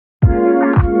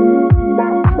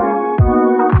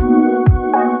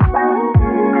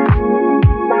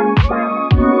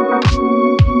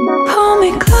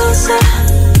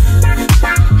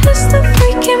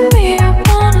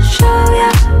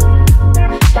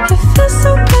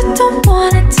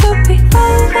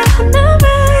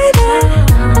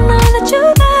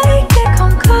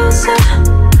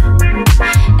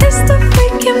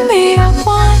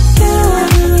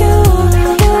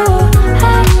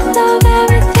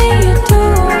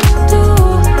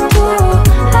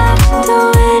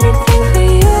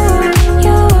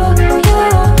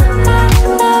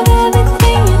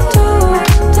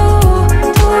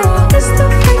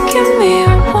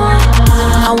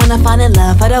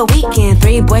the weekend.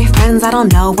 3 boyfriends, I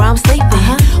don't know where I'm sleeping.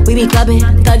 We be clubbing,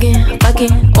 thugging,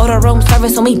 fucking. Order room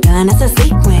service when we done, it's a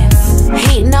sequence.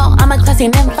 He know I'm a classy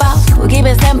nympho. We'll keep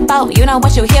it simple, you know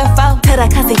what you here for. Tell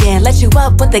that cussy, yeah, let you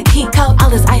up with the key code. All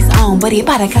this ice on, but he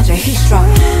bout to catch a heat stroke.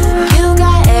 You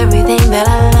got everything that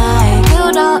I like.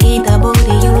 You don't eat the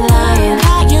booty, you lying.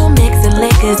 How you mixing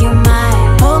liquors, you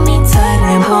might pull me tight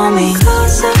and pull me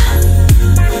closer.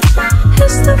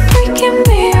 It's the freak in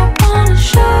me, I wanna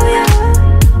show ya.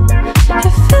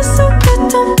 It feels so good,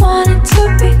 don't want it to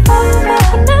be over.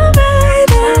 Now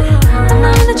baby, I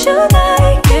know that you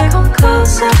like it, come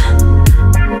closer.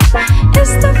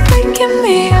 It's the freak in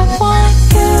me, I want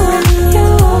you, you.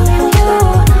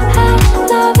 I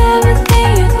love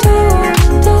everything you do.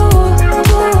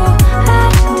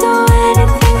 I'd do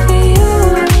anything for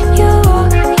you.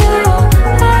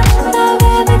 I love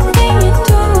everything you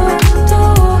do.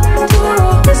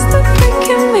 It's the freak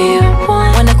in me, I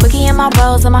want. When the quickie in my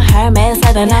rolls and my Hermes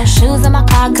leather, no shoes in my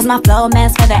car cause my flow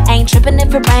mask feather. Ain't tripping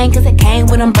if it rain cause it came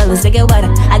with umbrellas to get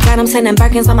wetter. I got him sending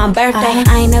Birkins on my birthday.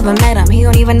 I ain't never met him, he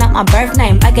don't even know my birth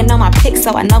name. I can know my pics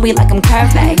so I know he like him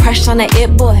curved. Crush on the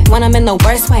it boy when I'm in the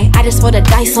worst way. I just roll the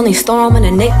dice, only store him in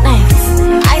the nicknames.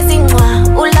 Icy moi,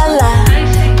 ooh la la.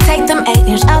 Take them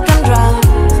 8-inch out them drugs.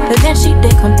 But then she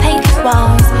dick on Peyton's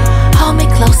walls. Hold me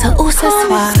closer, ooh so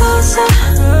suave.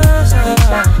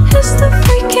 It's the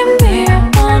freak in me, I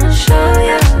wanna show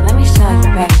you. Let me show you,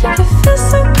 baby. It feels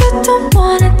so good, don't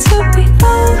want it to be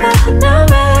over. Now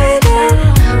baby,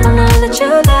 I know that you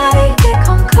like it,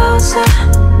 come closer.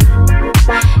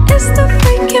 It's the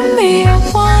freak in me, I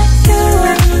want you,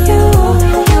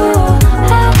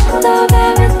 I love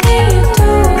everything you do.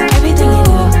 Everything you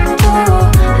do.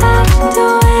 I'd do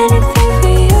anything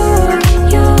for you.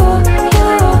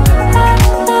 I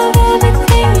love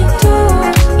everything you do.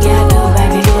 Yeah, I do,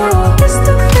 baby. It's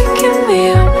the freak in me,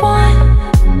 I want.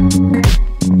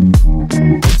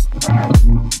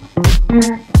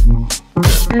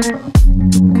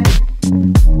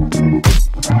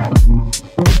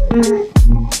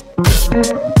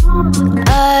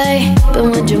 I've been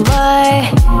wondering why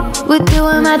with you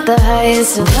I'm at the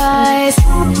highest of highs.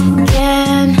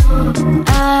 Can I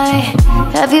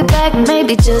have you back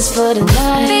maybe just for the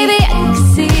night? Baby, I can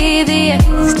see the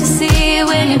ecstasy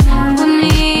when you're with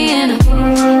me. And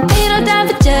ain't no time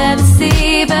for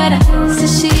jealousy, but I said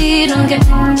she don't get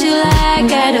you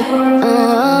like I do.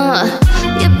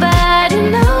 Your body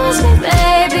knows me,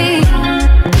 baby.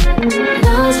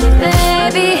 Knows me,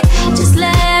 baby. Just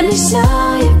let me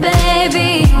show you, baby.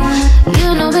 You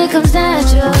know it comes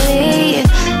naturally.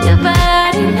 Your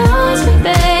body knows me,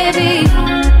 baby.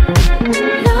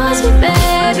 Knows me,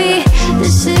 baby. The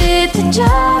shit that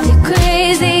drives you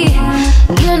crazy.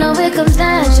 You know it comes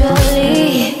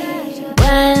naturally.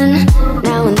 When,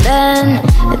 now and then,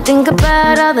 I think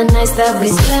about all the nights that we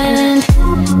spend.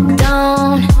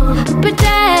 Don't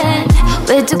pretend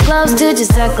we're too close to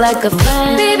just act like a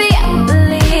friend. Baby, I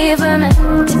believe we're meant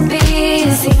to be.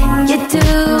 See, you do,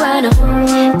 I know.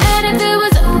 And if it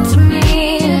was up to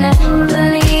me, and I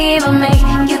believe I'll make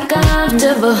you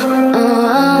comfortable.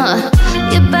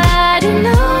 Your body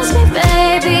knows me,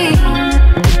 baby.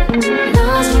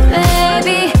 Knows me,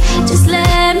 baby. Just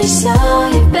let me show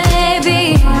you, baby.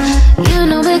 You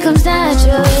know it comes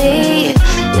naturally.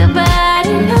 Your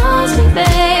body knows me,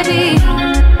 baby.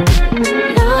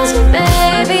 Knows me,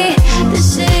 baby. The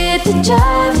shit that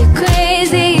drives you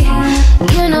crazy.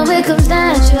 You know it comes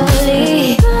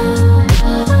naturally.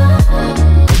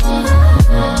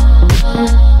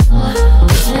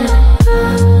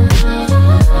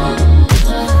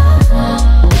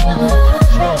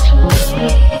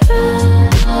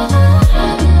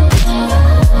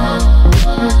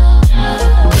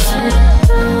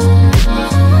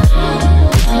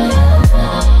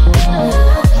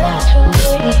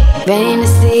 Rain to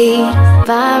sea,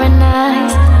 fire and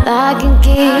ice, lock and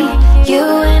key. You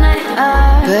and I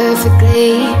are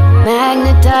perfectly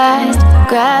magnetized.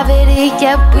 Gravity,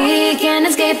 yeah, we can't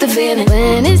escape the feeling.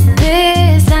 When it's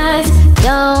this nice,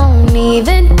 don't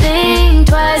even think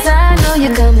twice. I know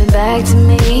you're coming back to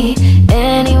me.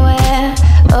 Anywhere,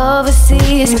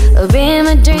 overseas, or in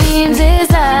my dreams. It's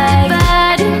like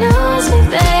body knows me,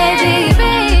 baby.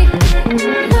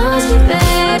 Knows me,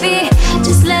 baby.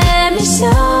 Just let me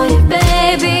show you,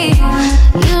 baby.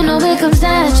 You know it comes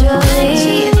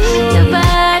naturally. Your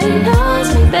body knows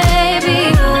me, baby.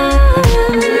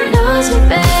 Knows me,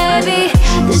 baby.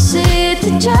 The shit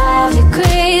that drives you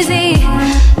crazy.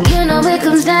 You know it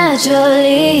comes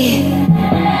naturally.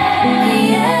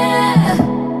 Yeah.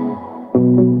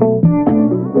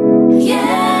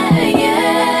 Yeah,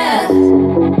 yeah.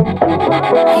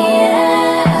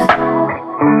 Yeah.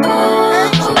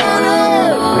 Ooh.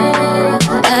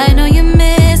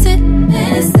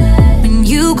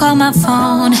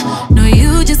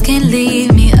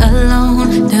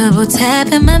 double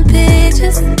tapping my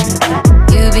pictures.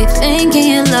 You be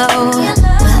thinking you're low, but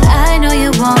I know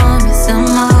you want me some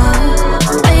more.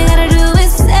 All you gotta do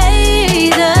is say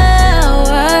the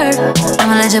word.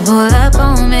 I'ma let you pull up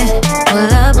on me,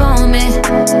 pull up on me.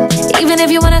 Even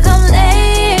if you wanna come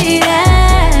late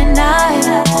at night,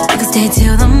 you can stay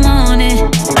till the morning,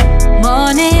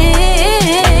 morning.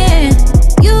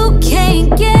 You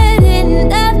can't get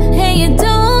enough and you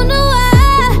don't know why.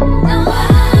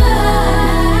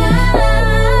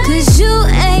 Cause you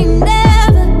ain't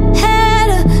never had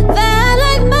a vibe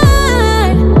like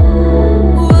mine.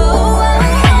 Whoa.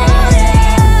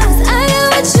 Cause I got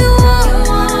what you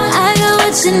want, I got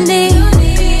what you need.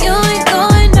 You ain't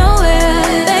going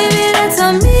nowhere, baby, that's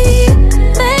on me.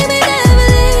 Baby, never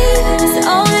leave, it's the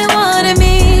only one in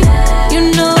me. You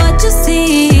know what you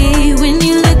see when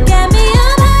you look at me.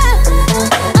 I'm high,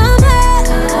 I'm high,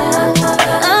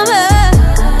 I'm high.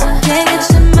 Can't get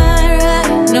your mind right,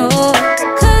 no.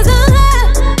 Cause I'm high,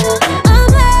 I'm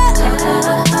high,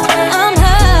 I'm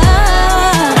high.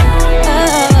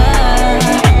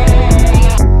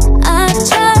 I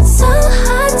tried so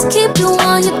hard to keep you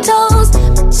on your toes,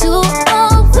 but you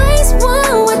always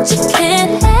want what you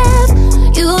can't have.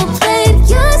 You played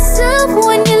yourself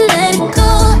when you let it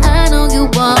go. I know you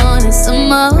wanted some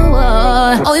more.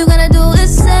 All you gotta do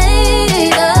is say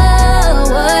the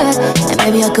word, and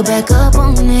maybe I could back up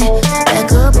on it,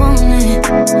 back up on it.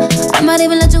 I might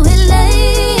even let you hit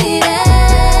late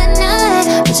at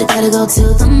night, but you gotta go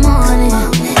till the morning,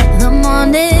 the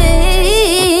morning.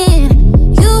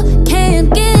 You can't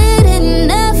get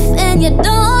enough and you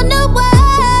don't know why.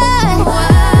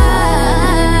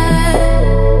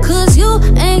 Cause you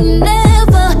ain't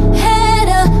never had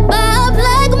a vibe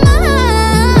like mine.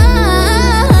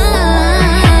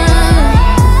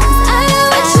 I got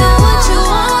what you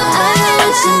want, I got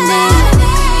what you need.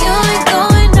 You ain't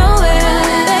going nowhere,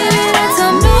 baby, that's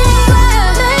on me.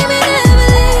 Baby, never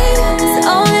leave, it's the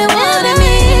only one in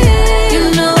me. You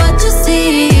know what you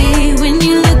see when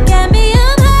you look at me.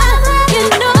 I'm high, you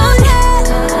know that,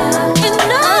 you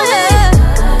know that.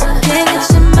 Can't get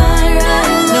your mind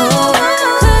right, no.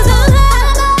 Cause I'm high,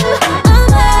 I'm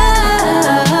high,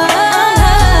 I'm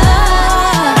high.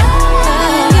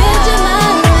 Get your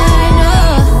mind right, no.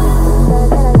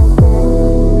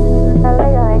 I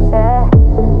like it like that.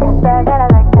 Guess I got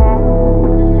it like that.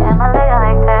 Damn, I like it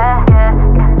like that. Yeah,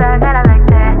 guess I got it like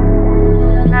that.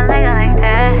 I like it like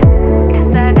that. Guess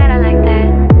I got it like that. Damn, I like it like that.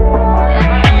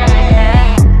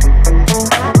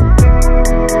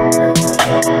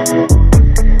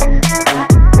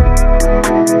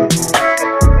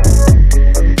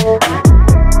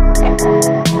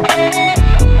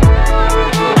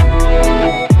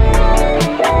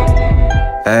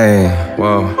 Hey,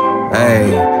 whoa,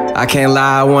 hey. I can't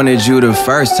lie, I wanted you the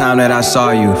first time that I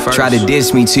saw you. Tried to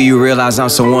diss me till you realize I'm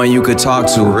someone you could talk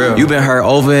to. You been hurt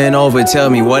over and over, tell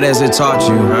me, what has it taught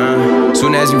you?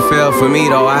 Soon as you fell for me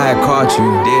though, I had caught you,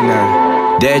 didn't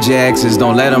I? Dead your exes,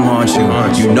 don't let them haunt you.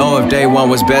 You know if they want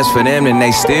what's best for them, then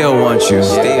they still want you.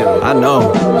 I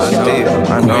know,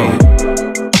 I know.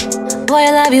 Boy,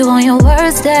 I love you on your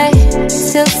worst day.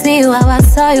 Still see you how I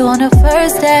saw you on the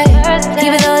first day.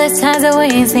 Even though there's times that we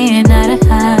ain't seen eye to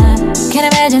eye. Can't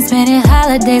imagine spending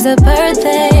holidays or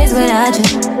birthdays without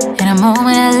you. In a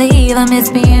moment I leave, I miss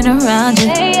being around you.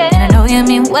 And I know you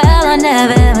mean well, I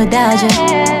never ever doubt you.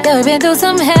 Yeah, we've been through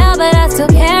some hell, but I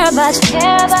still care about you.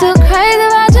 Still crazy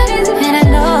about you. And I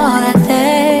know that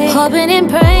they hoping and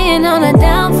praying on a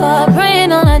downfall,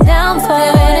 praying on a downfall.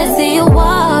 They wanna see you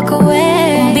walk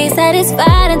away. Won't be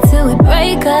satisfied until we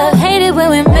break up. Hate it when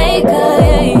we make up,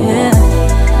 yeah, yeah.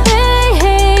 They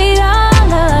hate our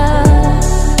love,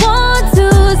 want to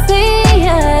see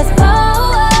us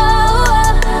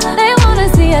fall. They wanna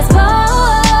see us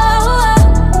fall.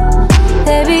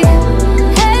 They be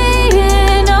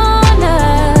hating on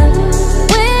us,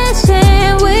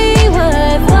 wishing we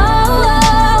would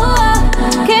fall.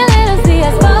 Can't let them see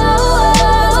us fall.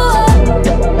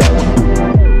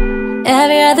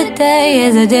 Every other day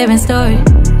is a different story.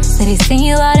 Said he seen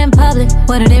you out in public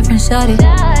with a different shorty.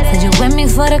 Said you with me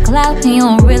for the clout and you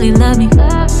don't really love me.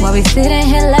 While we sitting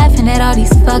here laughing at all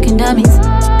these fucking dummies.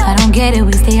 I don't get it,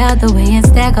 we stay out the way and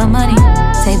stack our money.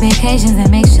 Take vacations and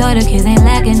make sure the kids ain't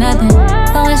lacking nothing.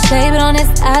 Throwing shade, but on this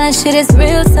island shit is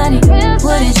real sunny.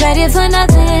 Wouldn't trade it for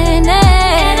nothing,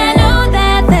 and I know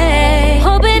that they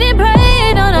hoping and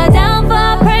praying on a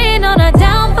downfall, praying on a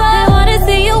downfall. They wanna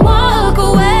see you walk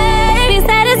away, be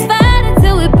satisfied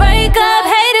until we break up.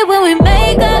 Hate it when we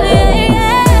make up, yeah,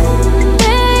 yeah.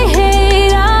 They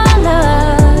hate our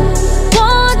love,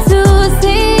 want to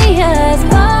see us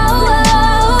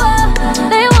fall.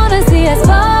 They wanna see us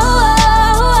fall.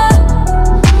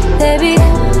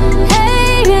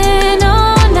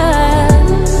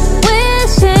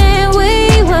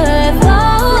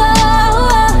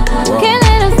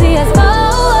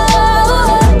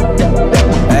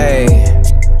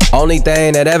 Only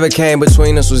thing that ever came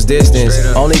between us was distance.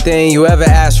 Only thing you ever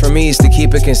asked from me is to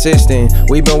keep it consistent.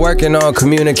 We've been working on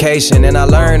communication, and I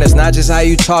learned it's not just how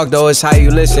you talk though, it's how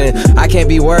you listen. I can't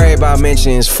be worried about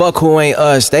mentions. Fuck who ain't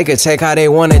us. They could take how they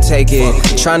wanna take it.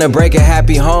 Tryna break a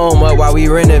happy home up while we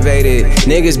renovate it.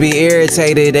 Niggas be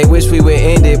irritated. They wish we would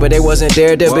end it, but they wasn't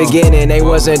there at the beginning. They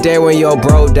wasn't there when your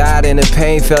bro died and the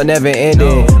pain felt never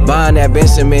ending. Bond that been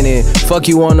cemented. Fuck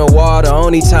you on the wall. The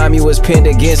only time you was pinned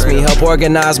against me. Help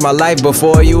organize my life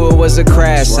before you. It was a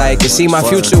crash site. Could see my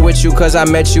future with you cause I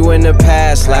met you in the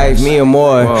past life. Me and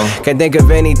more. Can't think of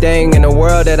anything in the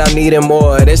world that I'm needing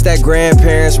more. It's that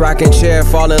grandparents rocking chair,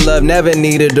 fall in love, never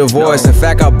need a divorce. In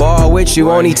fact, I ball with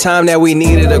you only time that we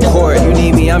needed a court. You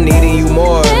need me, I'm needing you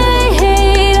more. They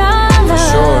hate on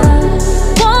us. Sure.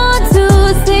 Want to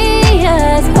see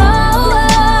us fall.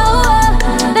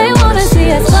 They wanna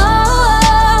see us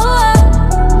fall.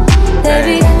 They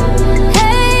be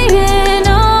hating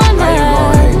on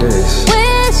us.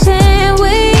 Wishing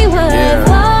we would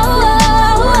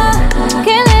fall.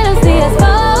 Can't let them see us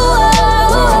fall.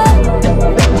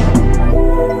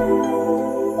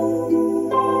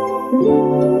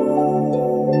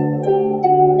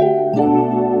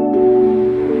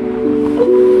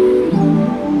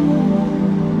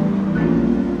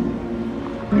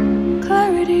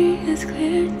 Clarity is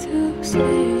clear to see.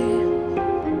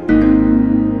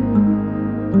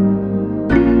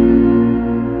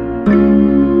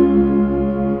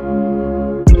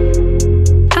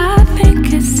 I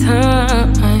think it's time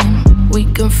we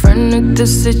confronted the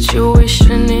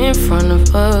situation in front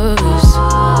of us.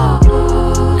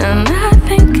 And I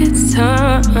think it's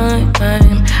time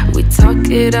we talk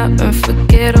it out and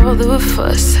forget all the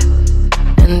fuss.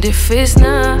 And if it's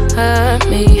not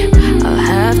me, I'll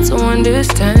have to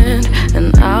understand,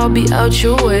 and I'll be out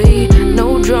your way.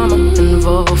 No drama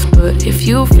involved, but if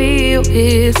you feel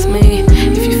it's me,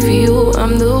 if you feel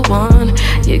I'm the one,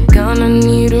 you're gonna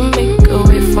need to make a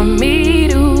way for me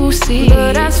to see.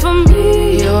 But as for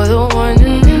me, you're the one,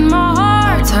 and in my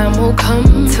heart, time will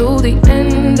come till the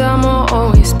end. I'ma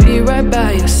always be right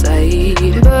by your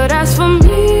side. But as for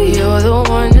me, you're the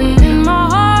one, and in my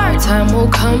heart, time will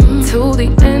come till the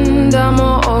end.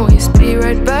 I'ma always be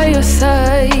right by your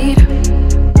side.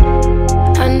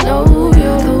 I know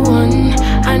you're the one.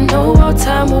 I know our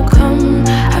time will come.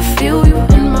 I feel you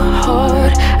in my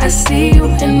heart. I see you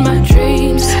in my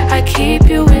dreams. I keep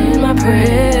you in my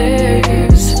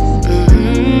prayers.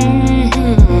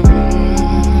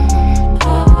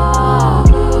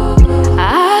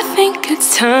 I think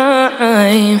it's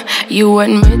time you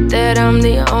admit that I'm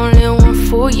the only one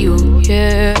for you,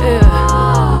 yeah.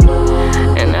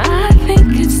 And I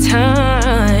think it's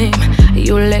time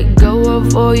you let go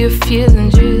of all your fears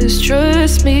and just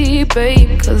trust me,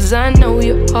 babe. Cause I know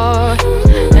you are,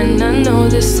 and I know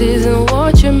this isn't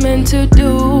what you're meant to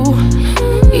do.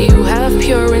 You have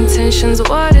pure intentions,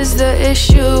 what is the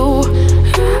issue?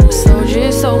 So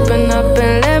just open up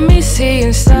and let me see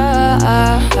inside.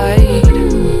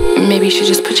 Maybe you should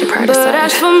just put your pride aside. But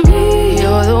as for me,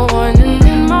 you're the one, and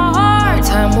in my heart,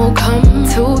 time will come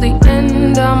till the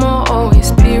end. I'ma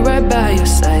always be right by your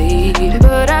side.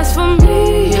 But as for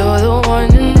me, you're the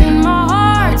one, and in my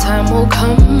heart, time will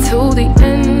come till the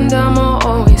end. I'ma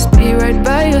always be right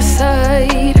by your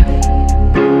side.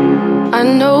 I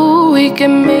know we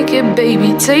can make it,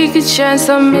 baby. Take a chance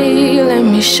on me. Let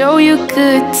me show you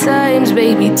good times,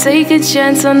 baby. Take a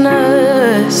chance on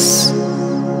us.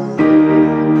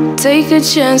 Take a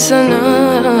chance on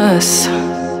us.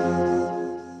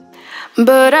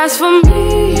 But as for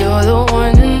me, you're the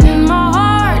one, and in my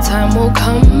heart, time will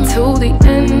come till the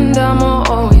end. I'ma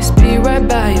always be right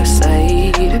by your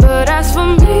side. But as for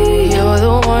me, you're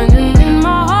the one, and in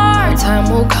my heart, time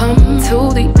will come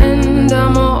till the end.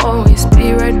 I'ma always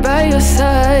be right by your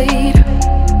side.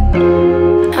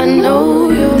 I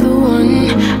know you're the one.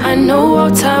 I know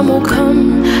our time will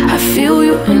come. I feel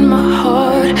you in my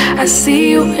heart. I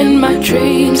see you in my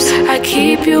dreams. I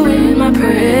keep you in my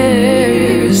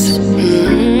prayers.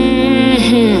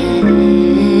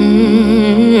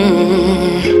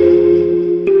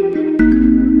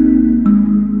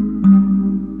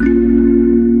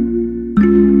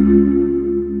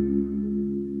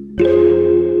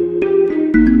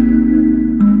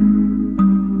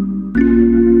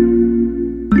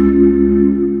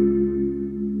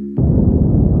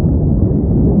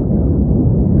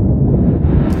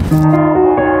 Thank you.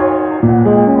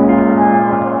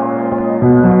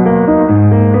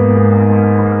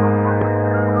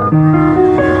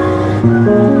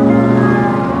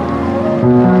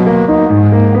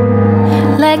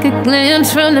 like a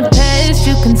glimpse from the past.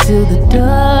 You conceal the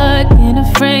dark in a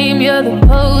frame. You're the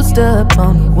poster up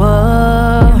on the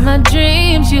wall. In my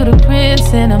dreams, you the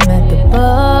prince and I'm at the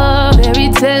bar. Fairy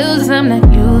tales, I'm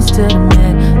not used to them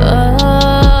at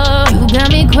all. You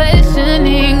got me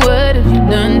questioning, what have you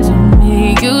done to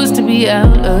me? Used to be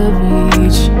out of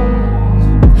reach.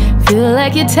 Feel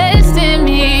like you're testing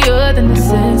me, you're the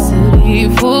necessity.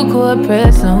 Full court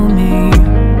press on me.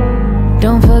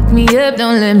 Don't fuck me up,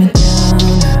 don't let me down.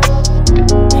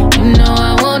 You know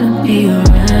I wanna be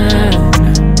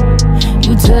around.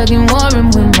 You tugging warm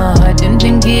with my heart. Didn't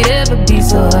think it'd ever be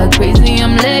so hard. Crazy,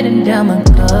 I'm letting down my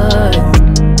guard.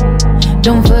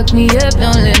 Don't fuck me up,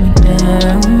 don't let me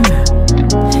down.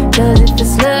 Cause if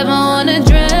it's love, I wanna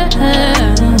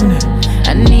drown.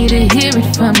 I need to hear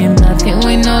it from your mouth. Can't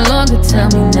wait no longer, tell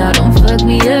me now. Don't fuck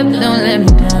me up, don't let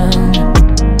me down.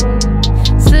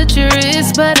 Such a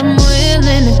risk, but I'm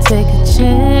willing to take a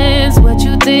chance. What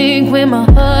you think when my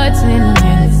heart's in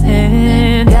his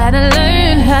hand? Gotta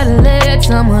learn how to let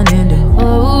someone in to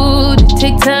hold. It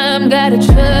take time, gotta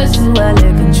trust who I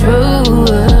let control.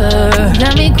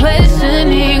 Got me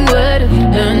questioning, what have you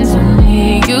done to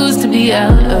me? Used to be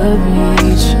out of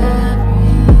reach.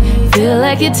 Feel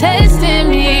like you're testing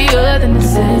me, you're the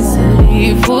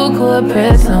necessity. Full court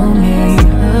press on me.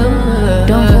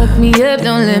 Don't fuck me up,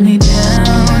 don't let me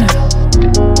down.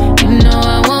 You know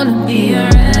I wanna be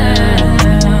around.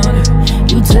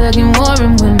 You tugging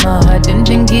warm with my heart. Didn't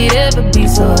think it'd ever be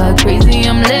so hard. Crazy,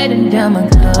 I'm letting down my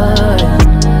guard.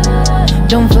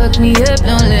 Don't fuck me up,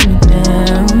 don't let me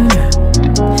down.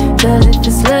 Cause if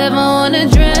it's love, I wanna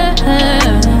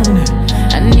drown.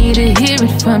 I need to hear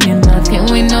it from your mouth. Can't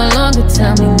wait no longer,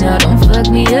 tell me now. Don't fuck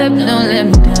me up, don't let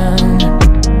me down.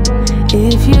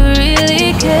 If you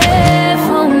really care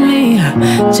for me,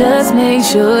 just make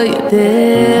sure you're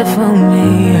there for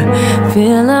me.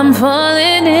 Feel I'm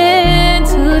falling in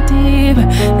too deep.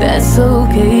 That's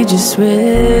okay, just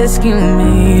rescue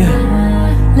me.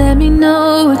 Let me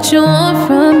know what you want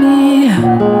from me.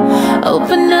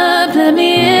 Open up, let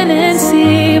me in and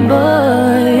see. Boy,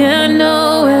 I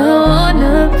know where I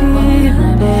wanna be.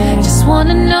 Just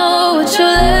wanna know what your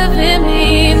loving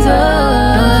means. Oh,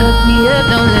 don't fuck me up,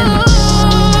 don't let me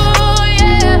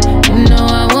down. You know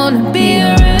I wanna be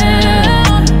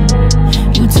around.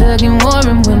 You tugging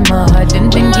warm with my heart.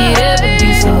 Didn't think it'd ever be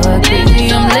so hard. Crazy,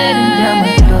 I'm letting down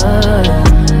my guard.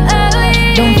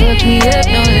 Don't fuck me up,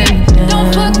 don't let me down. Don't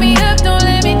fuck me up, don't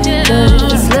let me down. Cause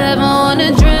if it's love, I wanna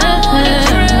drown.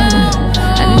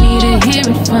 I need to hear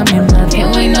it from your mouth. Can't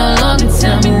wait no longer,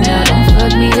 tell me now. Don't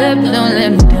fuck me up, don't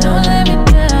let me down. Don't let me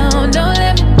down, don't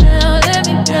let me down, let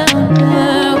me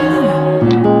down.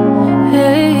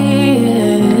 Hey,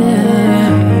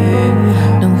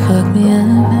 don't fuck me up,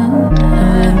 don't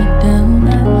let me down.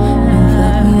 Don't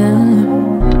fuck me up,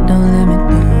 don't let me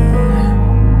down.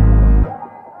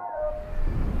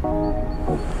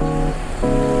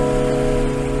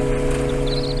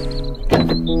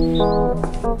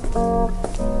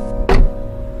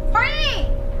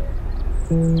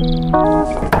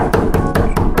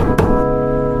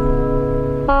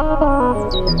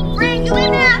 Frank, you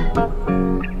in there?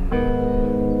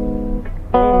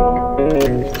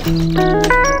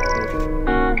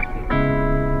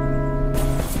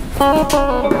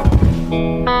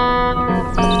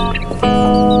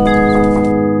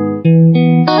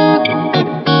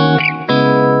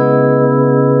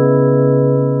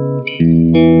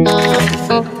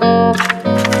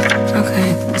 Okay,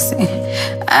 let's see.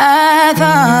 I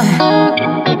thought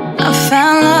I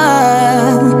found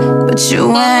love, but you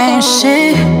ain't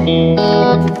shit.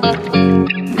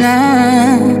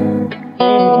 Nah,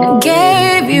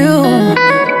 gave you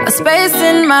a space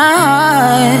in my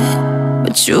heart,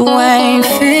 but you ain't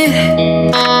fit.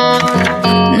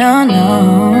 No, no.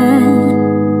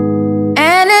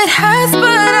 And it hurts,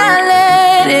 but I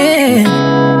let it.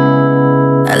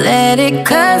 I let it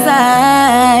 'cause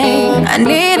I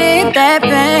needed that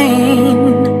pain.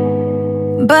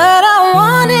 But I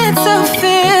wanted to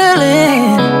feel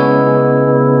it,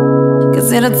 'cause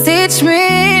it'll teach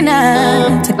me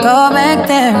now to go back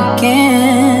there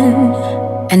again.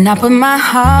 And I put my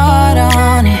heart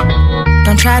on it.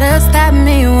 Don't try to stop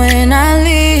me when I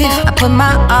leave. I put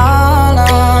my all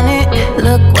on it.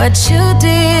 Look what you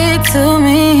did to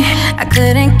me. I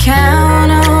couldn't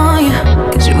count on you,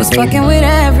 'cause you was fucking with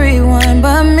everyone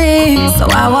but me. So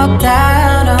I walked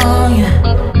out on you,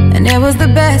 and it was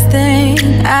the best thing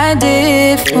I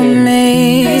did for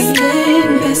me. Best thing,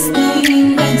 best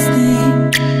thing, best thing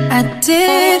I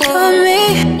did for me.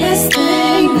 Best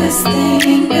thing, best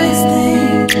thing, best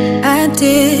thing I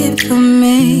did for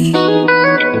me.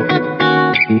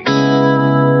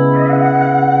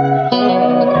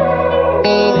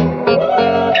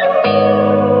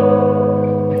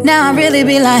 really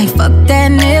be like, fuck that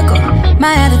nigga.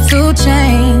 My attitude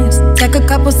changed. Take a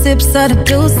couple sips of the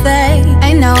Douce.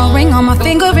 Ain't no ring on my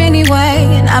finger anyway,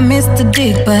 and I miss the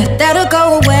dick, but that'll go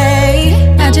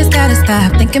away. I just gotta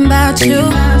stop thinking about you.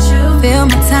 Fill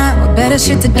my time with better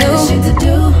shit to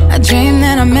do. I dreamed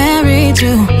that I married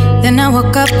you, then I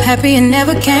woke up happy it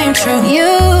never came true.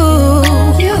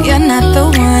 You're not the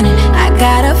one. I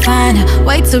gotta find a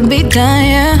way to be done,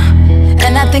 yeah.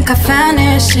 And I think I found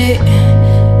that shit.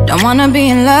 Don't wanna be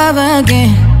in love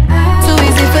again. Too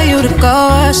easy for you to go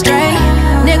astray.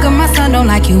 Nigga, my son don't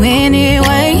like you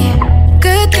anyway.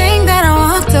 Good thing that I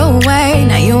walked away.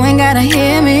 Now you ain't gotta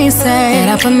hear me say that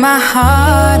I put my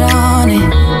heart on it.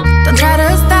 Don't try to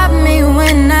stop me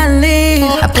when I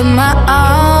leave. I put my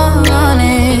all on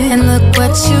it. And look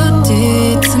what you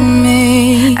did to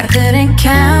me. I couldn't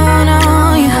count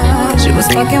on you. She was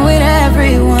fucking with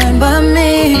everyone but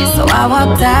me. So I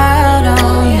walked out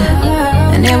on you,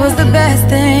 and it was the best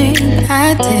thing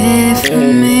I did for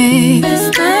me.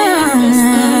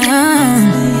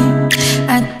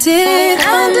 I did it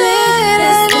for me.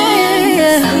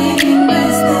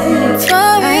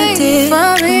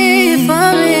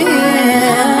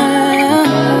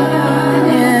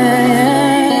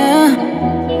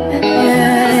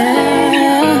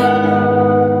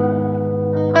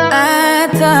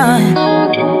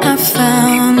 I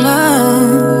found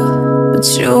love, but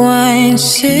you ain't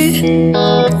shit.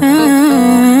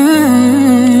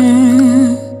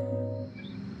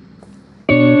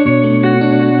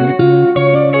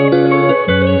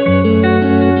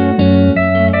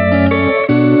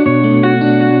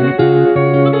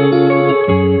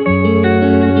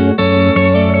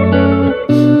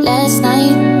 Last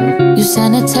night, you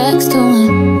sent a text to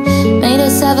him, made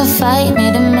us have a fight,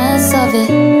 made a mess of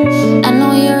it. I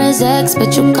know you're his ex,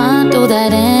 but you can't do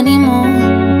that anymore.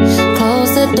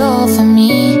 Close the door for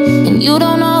me, and you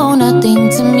don't know nothing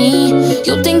to me.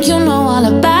 You think you know all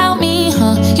about me,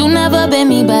 huh? You never been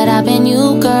me, but I've been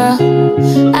you, girl.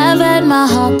 I've had my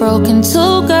heart broken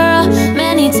too, girl,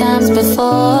 many times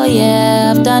before,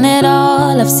 yeah. I've done it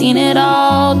all, I've seen it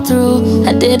all through.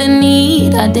 I didn't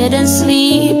eat, I didn't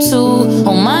sleep too.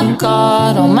 Oh my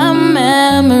God, all my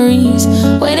memories,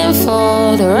 waiting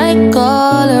for the right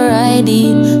call or right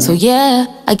deed. So yeah,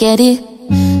 I get it.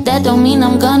 That don't mean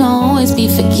I'm gonna always be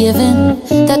forgiven.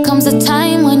 There comes a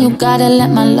time when you gotta let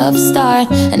my love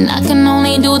start, and I can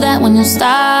only do that when you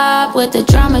stop with the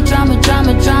drama, drama,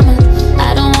 drama, drama.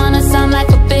 I don't wanna sound like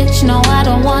a bitch, no I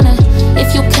don't wanna.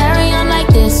 If you carry on like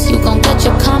this, you gon' get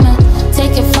your karma.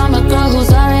 Take it from a girl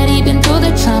who's already been through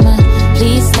the trauma.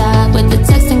 Please stop with the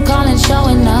texting, calling,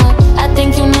 showing up. I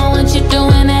think you know what you're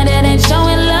doing and it ain't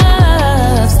showing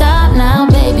love. Stop now,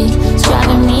 baby, it's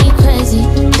driving me crazy.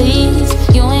 Please,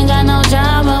 you ain't got no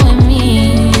drama with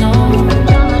me, no.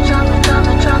 Drama, drama,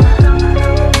 drama, drama.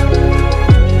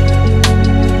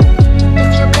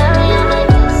 If you carry on like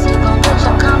this, you gon' get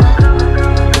your karma.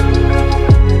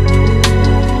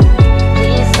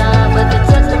 Please stop with the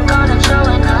texting, calling,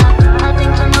 showing up. I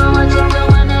think you know what you're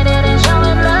doing and it ain't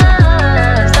showing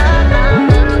love. Stop now,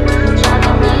 baby, it's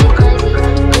driving me crazy.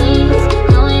 Please,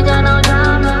 you ain't got no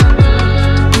drama with me.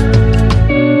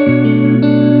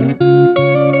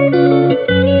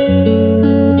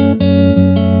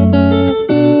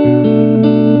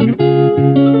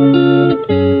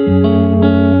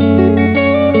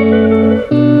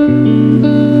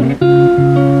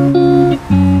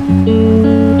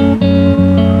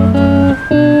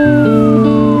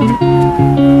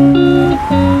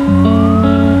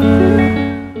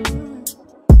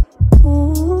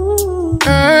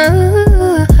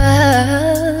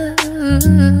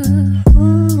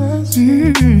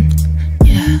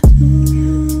 Yeah.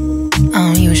 I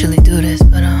don't usually do this,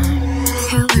 but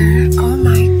Killer, oh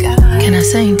my God. can I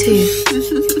sing to you?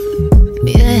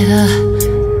 Yeah.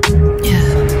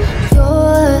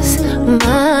 Yours,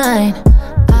 mine,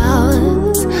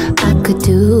 ours. I could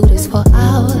do this for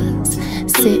hours.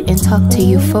 Sit and talk to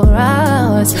you for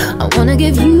hours. I wanna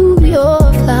give you your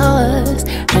flowers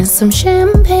and some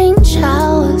champagne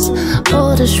showers,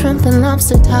 all the shrimp and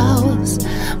lobster towers.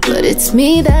 But it's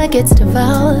me that gets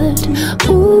devoured.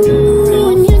 Ooh,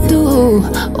 when you do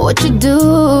what you do,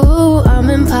 I'm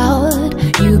empowered.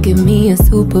 You give me a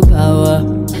superpower.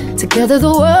 Together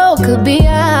the world could be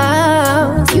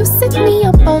ours. You sit me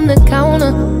up on the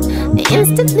counter,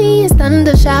 instantly it's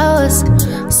thunder showers,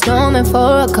 storming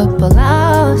for a couple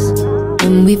hours.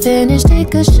 When we finish,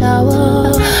 take a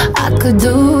shower. I could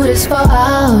do this for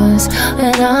hours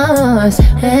and hours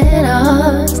and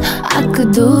hours. I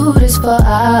could do this for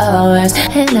hours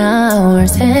and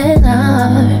hours and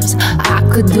hours. I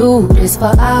could do this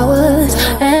for hours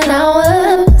and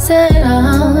hours and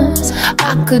hours.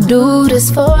 I could do this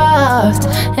for hours,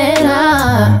 and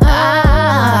I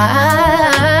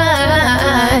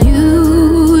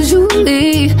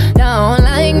usually don't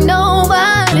like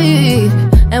nobody.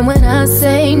 And when I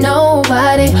say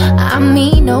nobody, I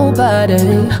mean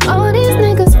nobody. All these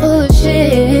niggas full of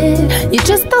shit. You're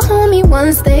just a homie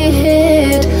once they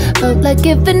hit. Felt like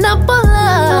giving up on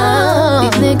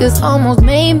love. These niggas almost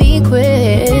made me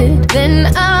quit.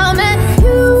 Then I met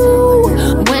you.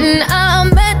 When I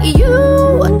met you,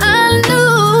 I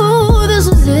knew this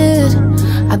was it.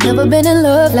 I've never been in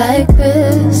love like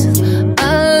this.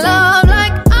 A love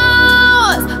like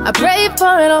ours. I pray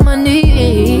for it on my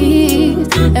knees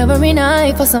every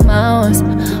night for some hours,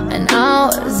 and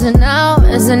hours and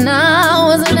hours and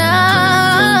hours and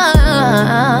hours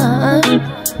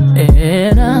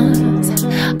and hours.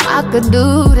 I could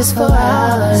do this for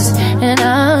hours and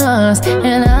hours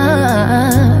and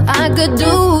hours. I could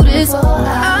do this for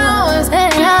hours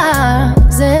and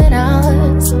hours and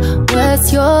hours.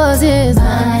 What's yours is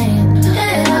mine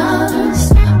and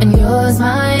ours, and yours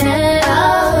mine and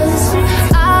ours.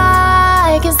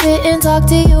 I can sit and talk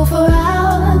to you for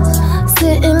hours,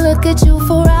 sit and look at you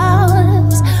for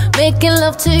hours, making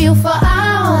love to you for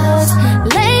hours,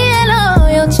 laying on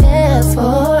your chest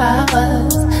for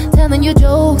hours, telling you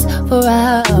jokes for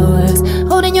hours,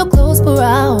 holding you close for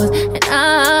hours, and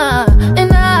I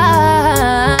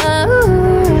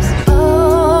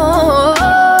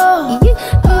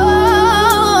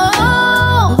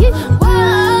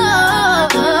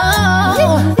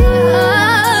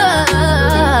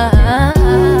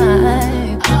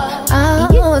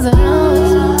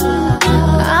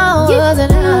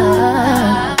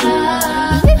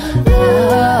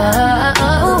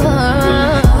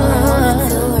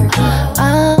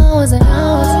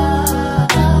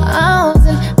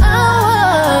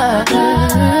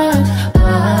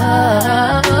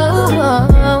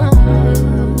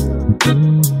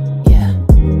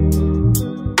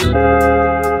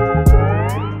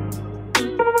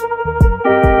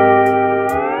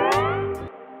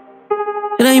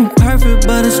It ain't perfect,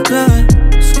 but it's good.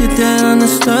 Just get that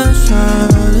understood,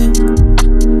 shawty.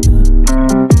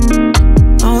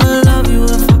 I would love you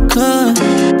if I could.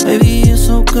 Baby, you're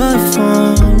so good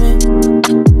for me.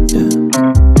 Yeah.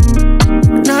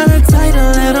 Not a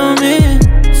title that I'm in,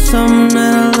 something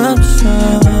that I love,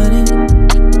 shawty.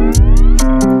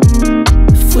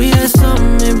 If we had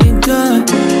something, it'd be good.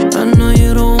 I know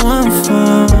you're the one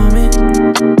for me.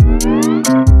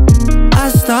 I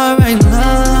start writing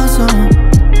love songs,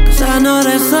 I know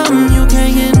that's something you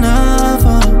can't get enough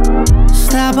of.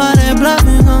 Stop all that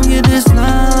bluffing, gon' get this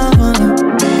love on.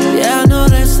 Yeah, I know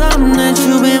that's something that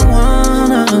you been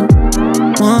wanting.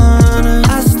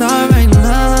 I start writing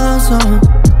love songs,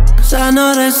 cause I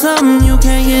know that's something you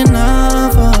can't get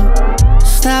enough of.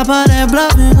 Stop all that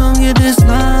bluffing, gon' get this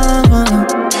love on.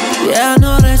 Yeah, I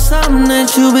know that's something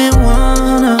that you been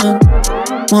wanting.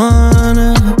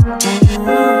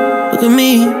 Look at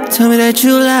me, tell me that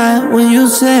you lied when you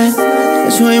said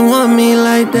that you ain't want me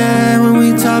like that when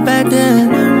we talked back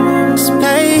then. 'Cause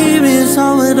baby, it's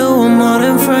over though, we're more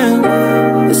than friends.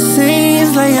 It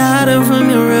seems like you're hiding from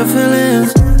your real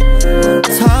feelings.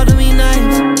 Talk to me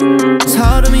nice,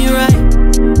 talk to me right,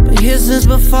 but here since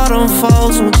before them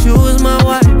folks, when you was my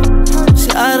wife.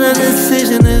 See, other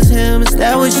decision is him, is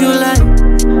that what you like?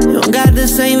 You don't got the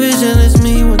same vision as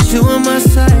me when you on my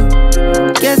side.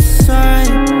 Guess it's alright,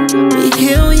 be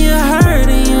here when you're hurt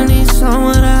and you need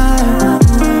someone to hide.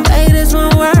 Hey, that's my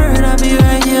word, I'll be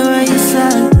right here by your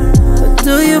side. But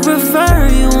do you prefer,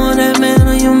 you want that man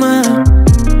on your mind?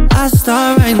 I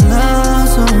start writing love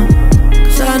songs,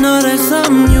 cause I know that's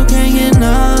something you can't get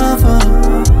enough of.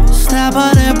 Stop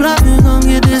all that bluffing, gon'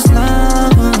 get this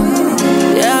love on.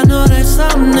 Yeah, I know that's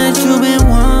something that you been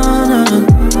wanting.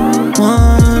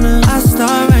 I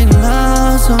start writing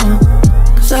love songs,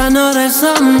 cause I know that's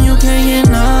something you can't get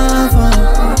enough of.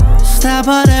 Stop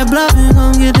all that bluffing,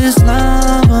 gon' get this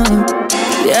love on.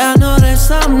 Yeah, I know that's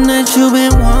something that you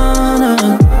been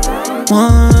wanting.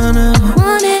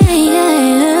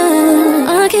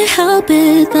 I can't help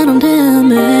it that I'm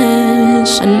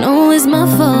damaged. I know it's my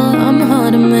fault, I'm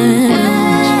hard to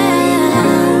manage.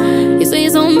 You say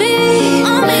it's on me,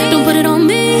 don't put it on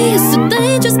me. It's a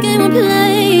dangerous game I'm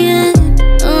playing.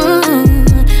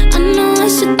 I know I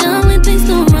should done when things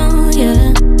go wrong,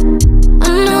 yeah. I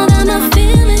know that my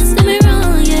feelings do me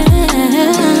wrong, yeah.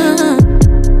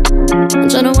 I'm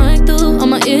tryna work through all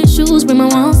my issues, bring my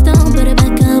walls down, put it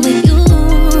back up with you.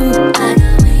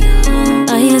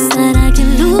 By your side I can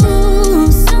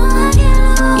lose,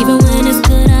 even when it's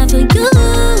good I forget.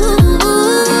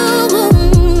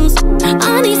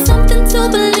 I need something to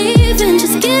believe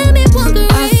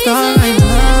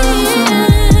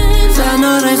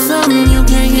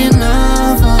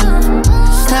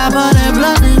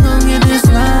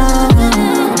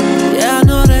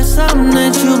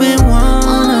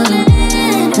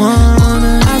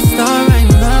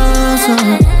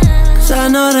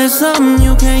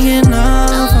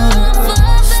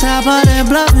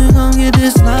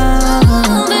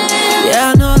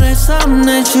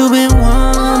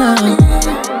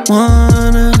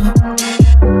wanna.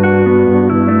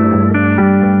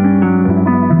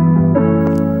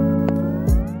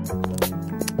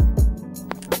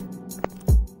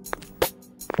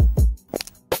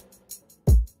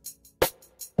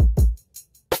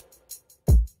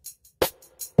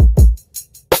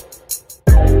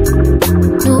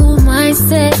 New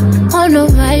mindset on the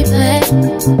right path.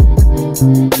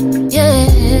 Yeah,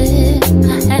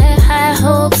 I had high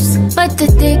hopes, but the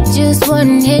dick just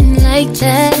wasn't hitting like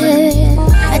that.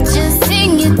 I just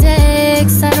seen your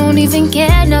text, I don't even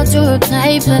care now to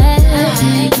reply back.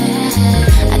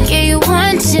 I gave you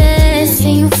one chance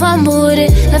and you fumbled with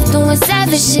it, left doing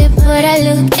savage shit, but I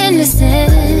look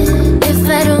innocent. If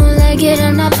I don't like it,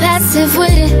 I'm not passive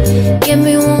with it. Give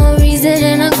me one reason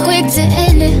and I'm quick to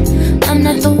end it. I'm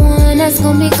not the one that's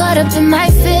gonna be caught up in my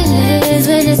feelings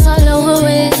when it's all over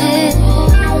with.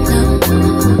 No,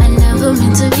 I never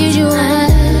meant to lead you on.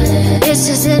 It's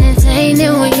just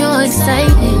entertaining when you're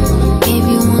excited. Gave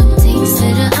you one taste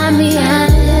of the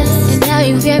ambiance, and now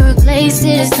you can't replace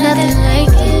it, it's nothing like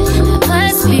it. That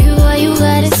must be why you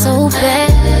got it so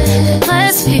bad. That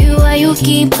must be why you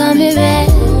keep coming back.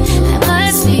 That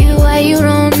must be why you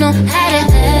don't know how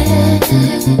to act.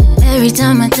 Every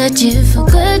time I touch it, feel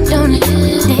good, don't it?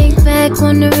 Think back,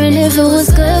 wondering if it was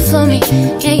good for me.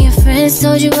 And your friends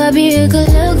told you I'd be a good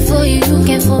look for you. You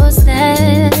can't force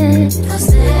that.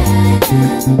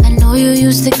 I know you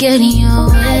used to get in your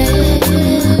way,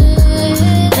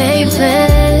 baby.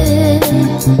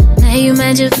 Now you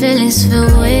mad your feelings feel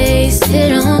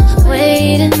wasted on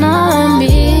waiting on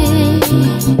me,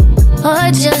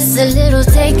 or just a little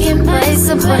taken by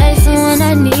surprise when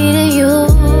I needed you.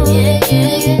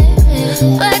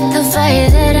 But the fire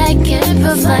that I can't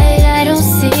provide, I don't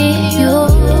see you.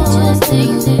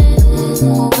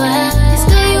 It's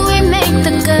clear you ain't make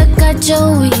the cut, got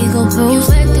your ego bruised.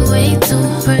 You acted way too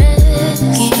pressed.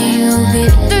 Can you get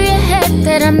it through your head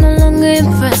that I'm no longer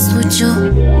impressed with you?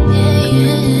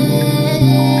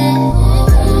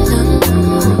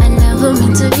 I never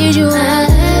meant to lead you on.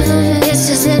 It's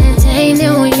just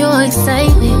entertaining when you're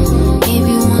excited. Gave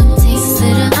you one taste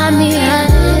of the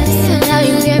ambiance, and now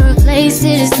you can't replace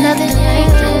it, it's nothing like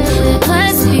it. That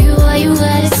must be why you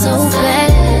got it so bad.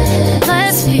 That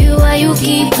must be why you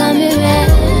keep coming back.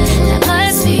 That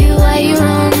must be why you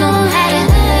don't know how to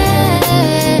act.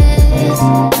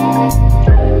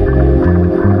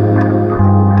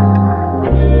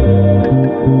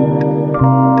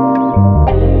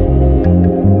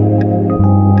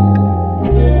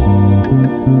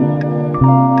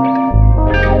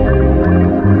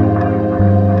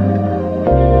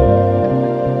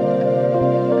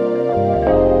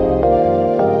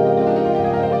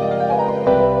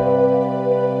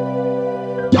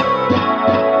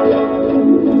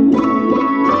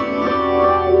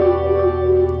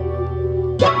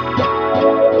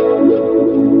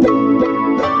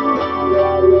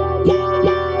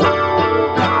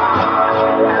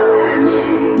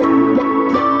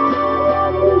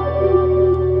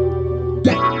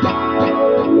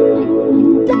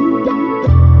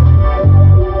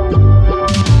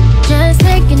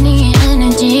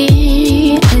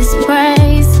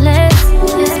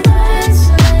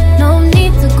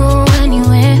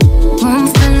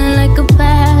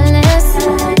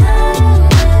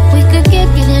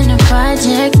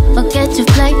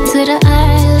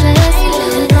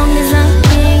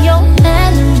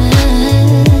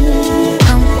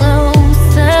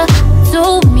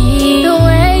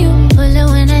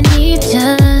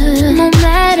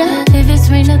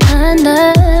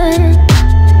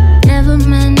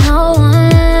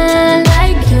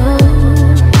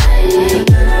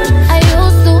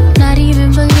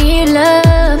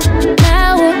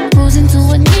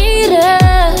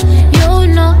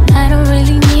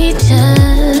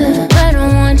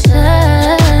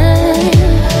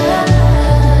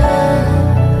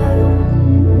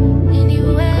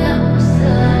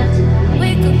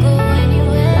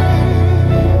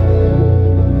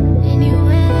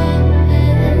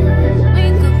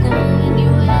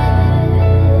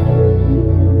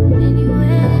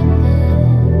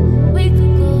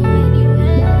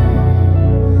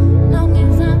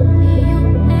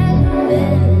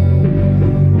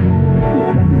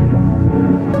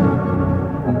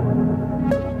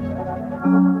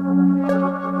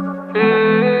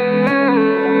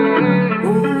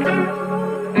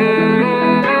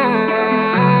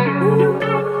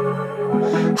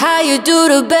 do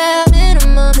the bare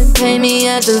minimum and pay me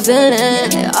as the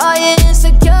villain. All your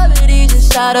insecurity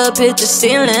just shot up, hit the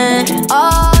ceiling.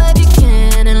 Oh, if you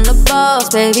can and the boss,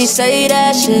 baby, say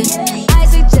that shit. I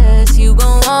suggest you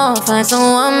go on, find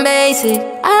someone basic.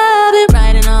 I've been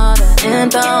writing all the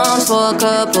anthems for a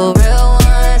couple real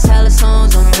ones. Hella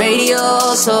songs on the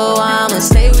radio, so I'ma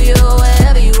stay with you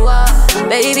wherever you are.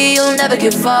 Baby, you'll never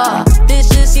get far. This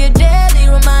just your daily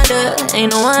reminder.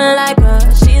 Ain't no one like her,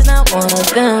 she's not one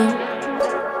of them.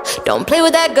 Don't play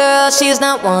with that girl, she's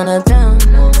not one of them.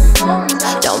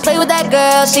 Don't play with that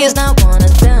girl, she's not one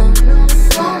of them.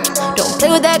 Don't play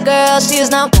with that girl, she's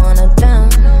not one of them.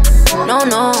 No,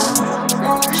 no,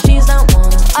 she's not one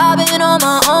of them. I've been on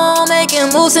my own,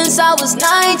 making moves since I was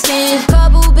 19.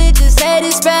 Couple bitches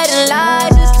hated, spreading lies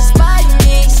just to spite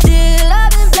me. Still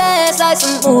I've been blessed like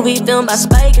some movie filmed by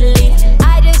Spike Lee.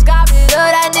 I just got rid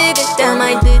of that nigga, damn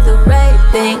I did the right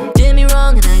thing. Did me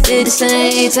wrong and I did the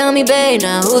same. Tell me babe,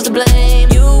 now who's to blame?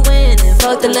 You win and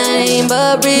fuck the lame,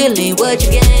 but really what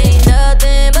you gain?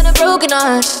 Nothing but a broken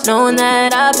heart, knowing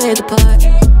that I played the part.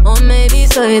 Or maybe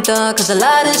so you thought, cause a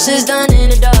lot of shit's done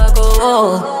in the dark.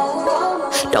 Oh,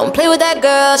 don't play with that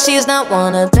girl, she's not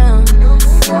one of them.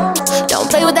 Don't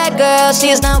play with that girl,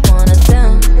 she's not one of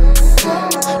them.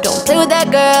 Don't play with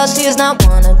that girl, she's not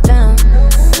one of them.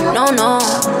 No, no,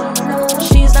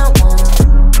 she's not one of them.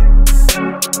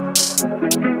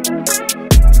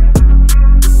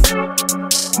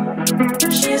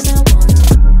 She's not one of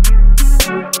them.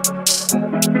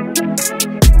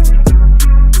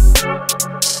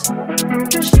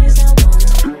 She's not one of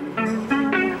them.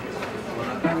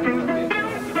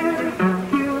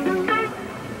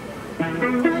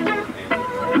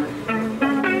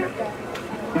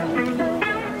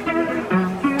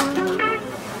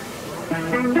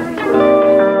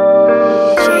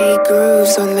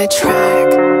 Grooves on the track.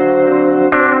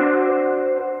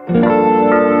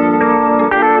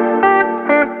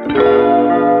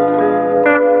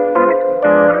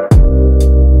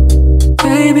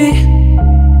 Baby,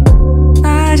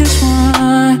 I just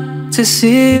want to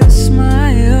see you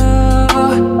smile.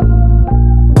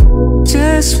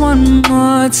 Just one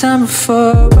more time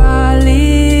before I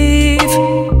leave.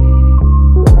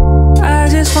 I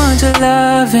just want your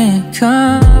love and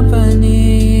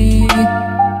company.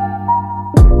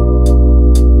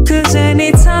 Cause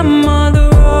anytime I'm on the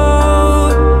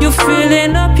road, you're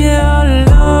filling up, you're all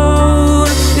alone.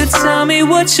 You tell me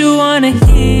what you wanna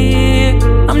hear,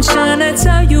 I'm tryna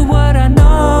tell you what I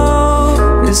know.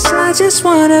 Cause I just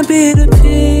wanna be the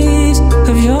piece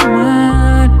of your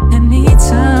mind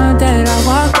anytime that I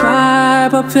walk by.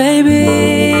 But baby,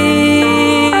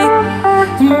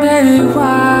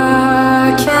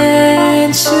 why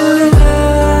can't you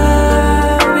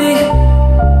love me?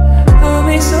 Hold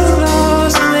me so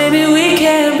close, maybe we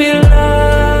can be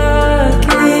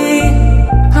lucky.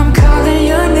 I'm calling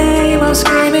your name, I'm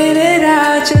screaming it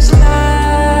out, just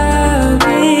love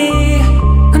me.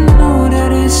 I know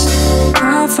that it's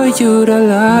hard for you to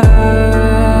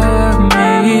love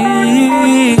me.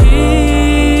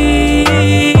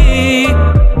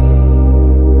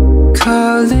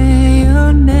 Calling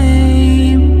your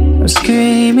name, I'm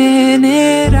screaming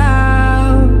it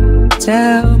out.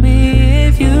 Tell me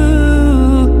if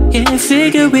you can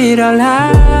figure it all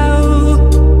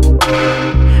out.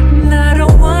 And I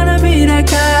don't wanna be that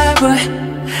guy, but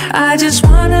I just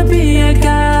wanna be a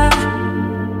guy.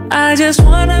 I just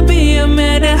wanna be a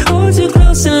man that holds you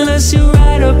close and lets you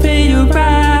right up in your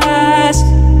eyes.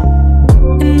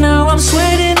 And now I'm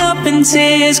sweating up in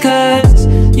tears, cause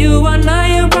you are not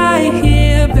here right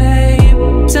here,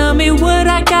 babe. Tell me what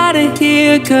I gotta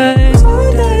hear, cause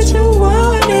all that you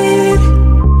wanted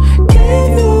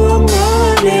gave you, I'm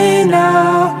running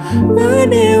now,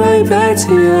 running right back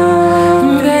to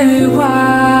you. Baby,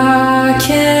 why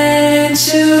can't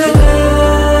you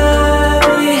love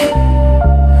me?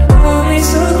 Hold me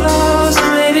so close,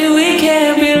 maybe we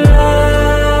can be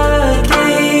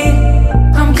lucky.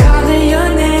 I'm calling your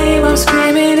name, I'm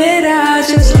screaming it out,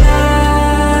 just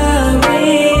love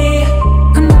me.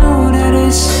 I know that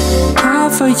it's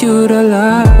hard for you to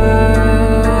love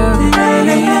me. Love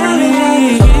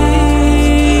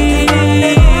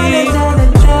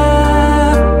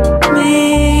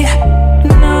me,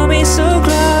 know me so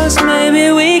close,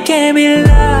 maybe we can be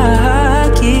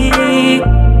lucky.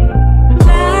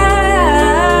 Love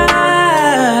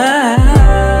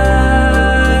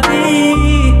me,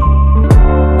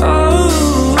 oh,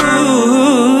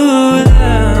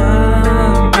 love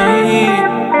me,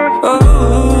 oh,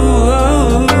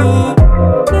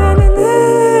 na, na,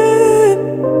 na.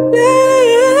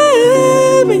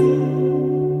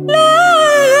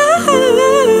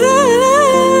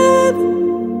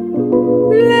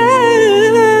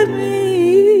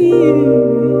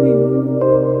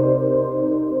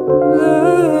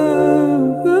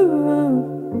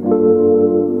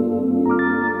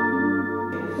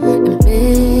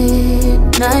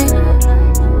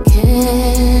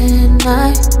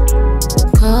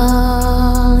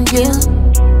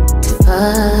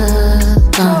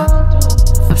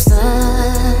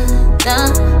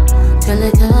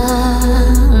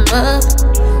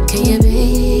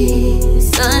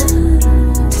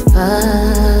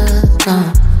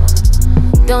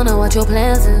 what your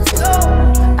plans is.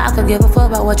 I could give a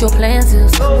fuck about what your plans is.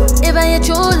 If I hit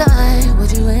your line,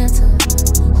 would you answer?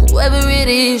 Whoever it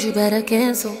is, you better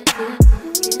cancel.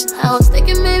 I was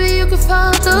thinking maybe you could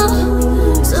fall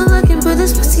through, so I can put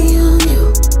this pussy on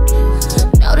you.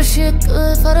 Know the shit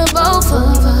good for the both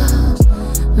of us.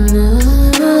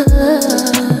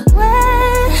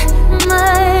 Where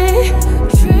my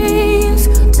dreams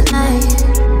tonight?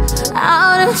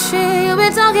 All the shit you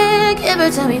been talking, give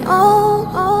it to me all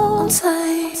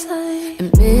tight.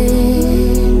 At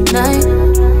midnight,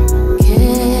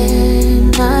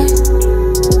 can I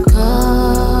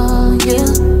call you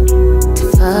to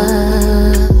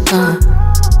fuck?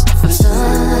 From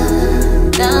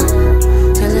sundown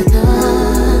till it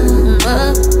come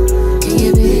up, can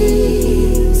you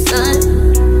be son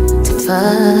to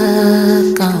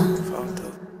fuck on?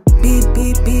 Beep,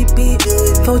 beep, beep, beep.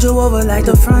 Fold you over like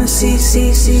the front seat.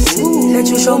 Let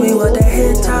you show me what that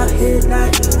head top hit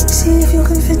like. See if you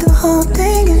can fit the whole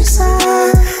thing inside.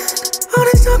 All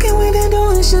this talking we been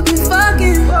doing should be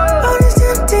fucking. All this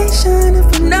temptation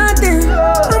and for nothing.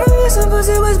 I'ma get some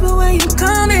pussy whisper when you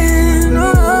coming.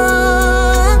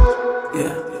 Oh,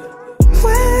 yeah.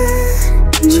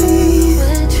 When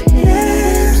dreams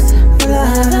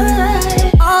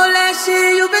fly. All that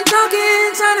shit you been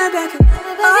talking, turn it back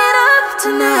up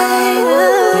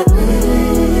tonight.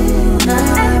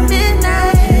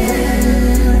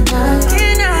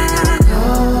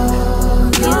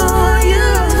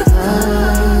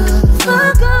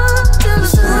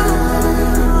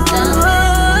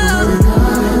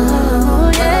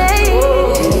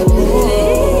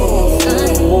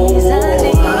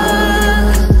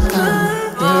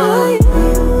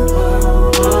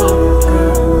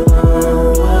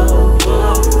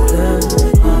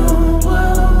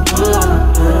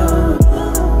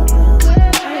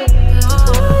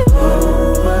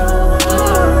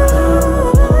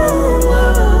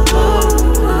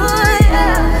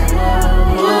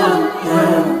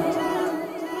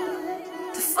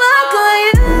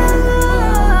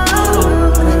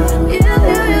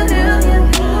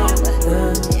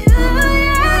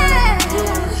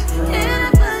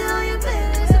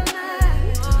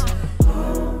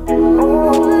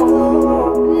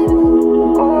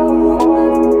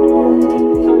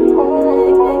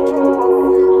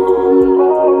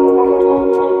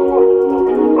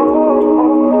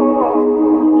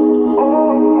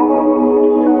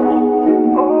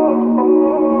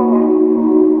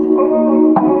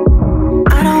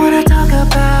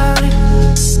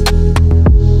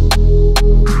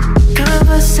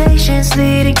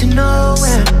 Leading to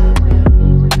nowhere.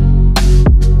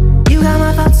 You got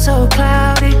my thoughts so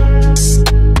cloudy,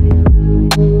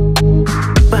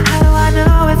 but how do I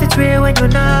know if it's real when you're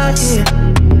not here?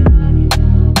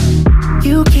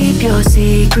 You keep your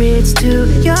secrets to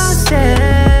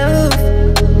yourself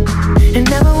and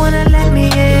never wanna let me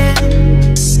in.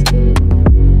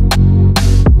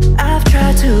 I've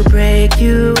tried to break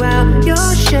you out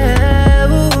your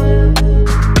shell,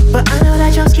 but I know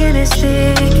that your skin is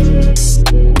thick.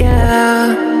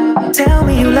 Yeah, tell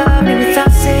me you love me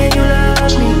without saying you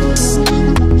love me.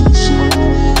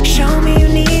 Show me you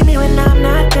need me when I'm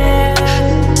not there.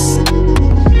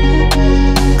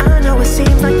 I know it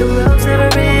seems like the road's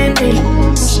never ending.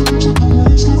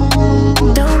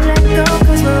 Don't let go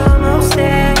cause we're almost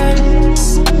there.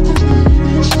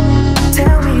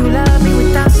 Tell me you love me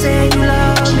without saying you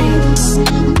love me.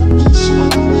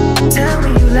 Tell me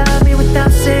you love me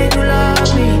without saying you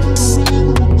love me.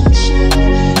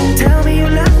 Tell me you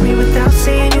love me without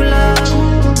saying you love me.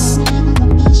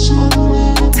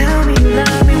 Tell me you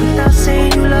love me without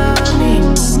saying you love me.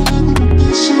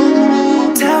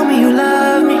 Tell me you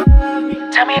love me.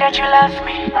 Tell me that you love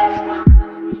me,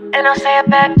 and I'll say it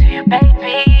back to you,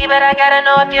 baby. But I gotta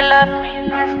know if you love me.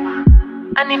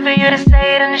 I need for you to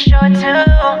say it and to show it too.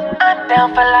 I'm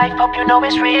down for life, hope you know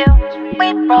it's real.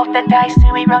 We broke the dice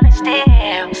and we rollin'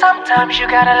 still. Sometimes you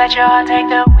gotta let your heart take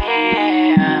the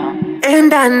wheel.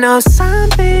 And I know some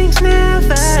things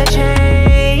never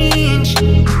change,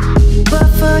 but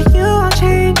for you I'll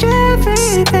change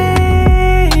everything.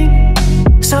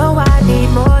 So I need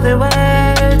more than words.